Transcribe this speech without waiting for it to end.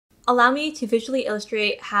allow me to visually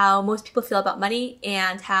illustrate how most people feel about money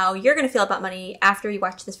and how you're going to feel about money after you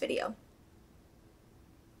watch this video.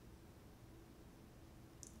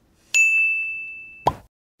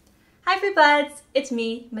 Hi Free Buds, it's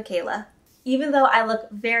me, Micaela. Even though I look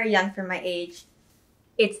very young for my age,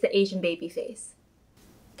 it's the Asian baby face.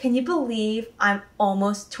 Can you believe I'm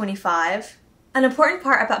almost 25? An important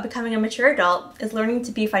part about becoming a mature adult is learning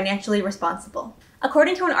to be financially responsible.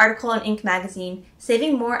 According to an article in Inc. magazine,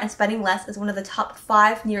 saving more and spending less is one of the top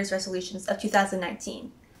 5 New Year's resolutions of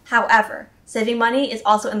 2019. However, saving money is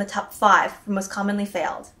also in the top 5 for most commonly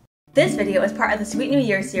failed. This video is part of the Sweet New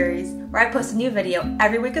Year series, where I post a new video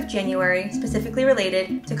every week of January specifically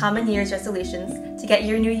related to common New Year's resolutions to get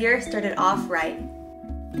your new year started off right.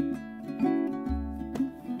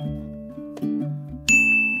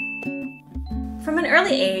 From an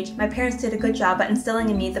early age, my parents did a good job at instilling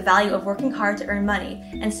in me the value of working hard to earn money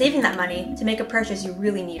and saving that money to make a purchase you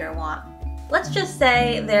really need or want. Let's just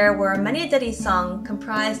say there were many a ditty sung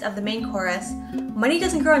comprised of the main chorus, "Money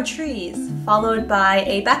doesn't grow on trees," followed by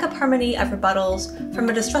a backup harmony of rebuttals from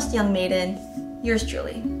a distressed young maiden, yours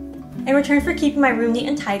truly. In return for keeping my room neat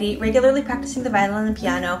and tidy, regularly practicing the violin and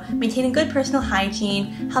piano, maintaining good personal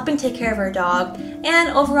hygiene, helping take care of our dog, and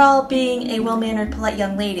overall being a well-mannered, polite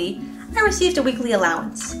young lady, I received a weekly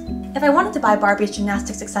allowance. If I wanted to buy Barbie's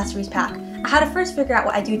gymnastics accessories pack, I had to first figure out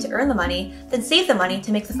what I do to earn the money, then save the money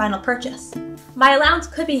to make the final purchase. My allowance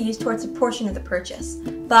could be used towards a portion of the purchase,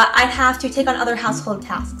 but I'd have to take on other household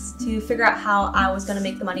tasks to figure out how I was going to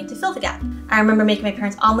make the money to fill the gap. I remember making my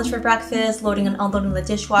parents omelets for breakfast, loading and unloading the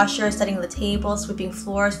dishwasher, setting the table, sweeping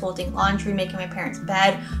floors, folding laundry, making my parents'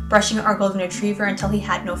 bed, brushing our golden retriever until he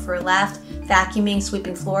had no fur left, vacuuming,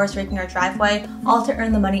 sweeping floors, raking our driveway, all to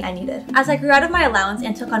earn the money I needed. As I grew out of my allowance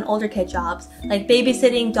and took on older kid jobs, like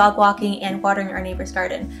babysitting, dog walking, and watering our neighbor's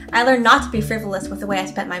garden, I learned not to be frivolous with the way I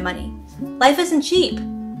spent my money. Life isn't cheap.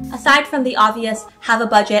 Aside from the obvious have a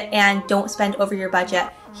budget and don't spend over your budget,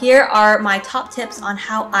 here are my top tips on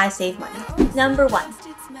how I save money. Number 1,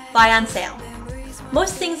 buy on sale.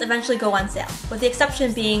 Most things eventually go on sale, with the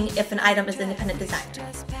exception being if an item is independent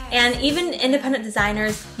designer. And even independent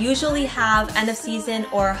designers usually have end of season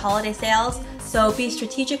or holiday sales, so be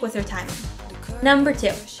strategic with your timing. Number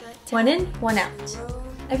 2, one in, one out.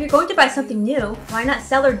 If you're going to buy something new, why not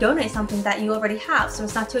sell or donate something that you already have so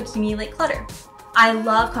as not to accumulate clutter? I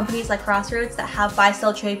love companies like Crossroads that have buy,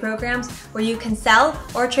 sell, trade programs where you can sell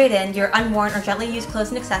or trade in your unworn or gently used clothes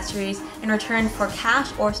and accessories in return for cash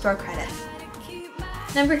or store credit.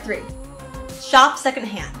 Number 3, shop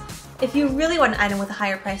secondhand. If you really want an item with a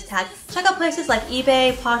higher price tag, check out places like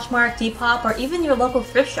eBay, Poshmark, Depop, or even your local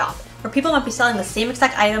thrift shop, where people might be selling the same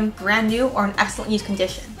exact item brand new or in excellent used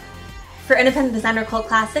condition. For independent designer cult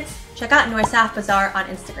classics, check out Noisaf Bazaar on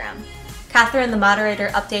Instagram. Catherine, the moderator,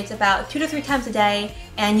 updates about 2 to 3 times a day,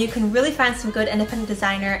 and you can really find some good independent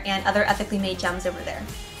designer and other ethically made gems over there.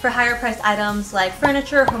 For higher priced items like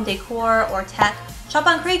furniture, home decor, or tech, shop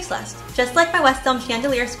on Craigslist. Just like my West Elm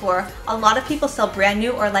chandelier score, a lot of people sell brand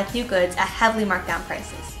new or like new goods at heavily marked down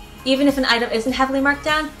prices. Even if an item isn't heavily marked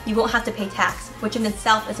down, you won't have to pay tax, which in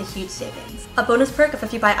itself is a huge savings. A bonus perk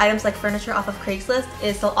if you buy items like furniture off of Craigslist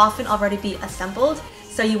is they'll often already be assembled,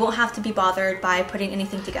 so you won't have to be bothered by putting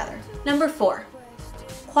anything together. Number 4,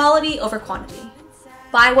 quality over quantity.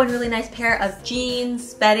 Buy one really nice pair of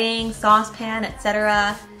jeans, bedding, saucepan,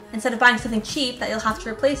 etc. instead of buying something cheap that you'll have to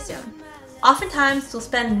replace soon. Oftentimes, you'll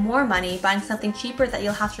spend more money buying something cheaper that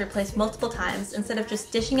you'll have to replace multiple times instead of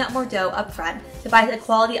just dishing out more dough up front to buy a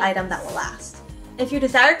quality item that will last. If your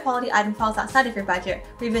desired quality item falls outside of your budget,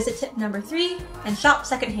 revisit tip number 3 and shop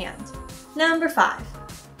secondhand. Number 5,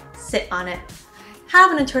 sit on it.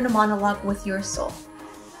 Have an internal monologue with your soul.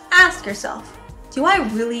 Ask yourself, do I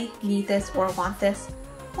really need this or want this?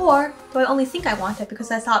 Or do I only think I want it because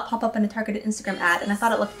I saw it pop up in a targeted Instagram ad and I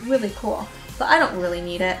thought it looked really cool, but I don't really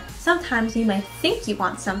need it? Sometimes you might think you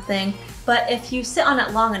want something, but if you sit on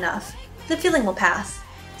it long enough, the feeling will pass.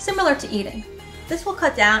 Similar to eating. This will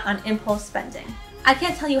cut down on impulse spending. I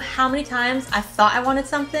can't tell you how many times I thought I wanted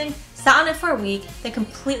something, sat on it for a week, then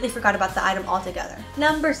completely forgot about the item altogether.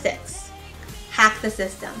 Number 6, hack the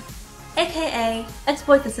system. AKA,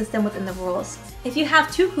 exploit the system within the rules. If you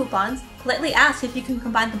have 2 coupons, politely ask if you can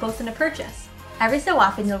combine them both in a purchase. Every so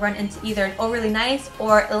often you'll run into either an overly nice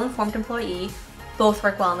or ill-informed employee, both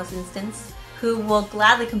work well in this instance, who will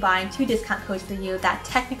gladly combine 2 discount codes for you that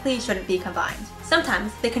technically shouldn't be combined.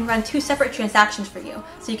 Sometimes they can run 2 separate transactions for you,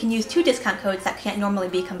 so you can use 2 discount codes that can't normally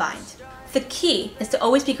be combined. The key is to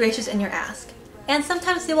always be gracious in your ask, and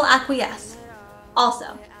sometimes they will acquiesce.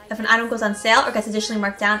 Also, if an item goes on sale or gets additionally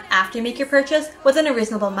marked down after you make your purchase within a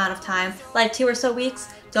reasonable amount of time, like 2 or so weeks,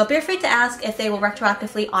 Don't be afraid to ask if they will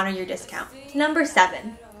retroactively honor your discount. Number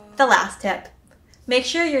 7, the last tip. Make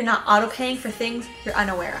sure you're not auto-paying for things you're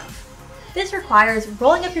unaware of. This requires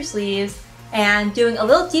rolling up your sleeves and doing a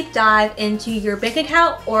little deep dive into your bank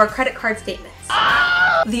account or credit card statements.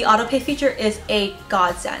 The auto-pay feature is a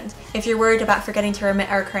godsend if you're worried about forgetting to remit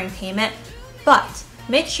a recurring payment, but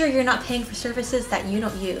make sure you're not paying for services that you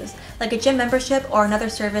don't use, like a gym membership or another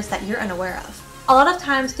service that you're unaware of. A lot of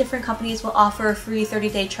times, different companies will offer free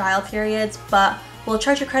 30-day trial periods, but will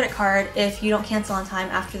charge your credit card if you don't cancel on time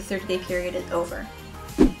after the 30-day period is over.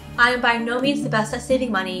 I am by no means the best at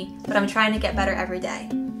saving money, but I'm trying to get better every day.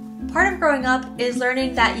 Part of growing up is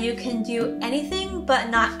learning that you can do anything but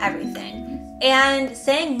not everything. And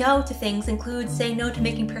saying no to things includes saying no to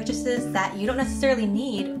making purchases that you don't necessarily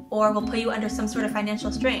need or will put you under some sort of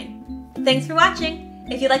financial strain. Thanks for watching!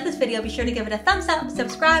 If you like this video, be sure to give it a thumbs up,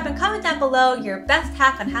 subscribe, and comment down below your best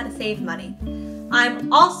hack on how to save money.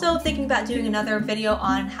 I'm also thinking about doing another video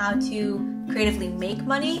on how to creatively make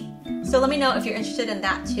money, so let me know if you're interested in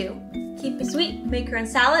that too. Keep it sweet, make your own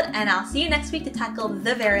salad, and I'll see you next week to tackle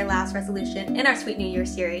the very last resolution in our Sweet New Year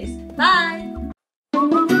series. Bye!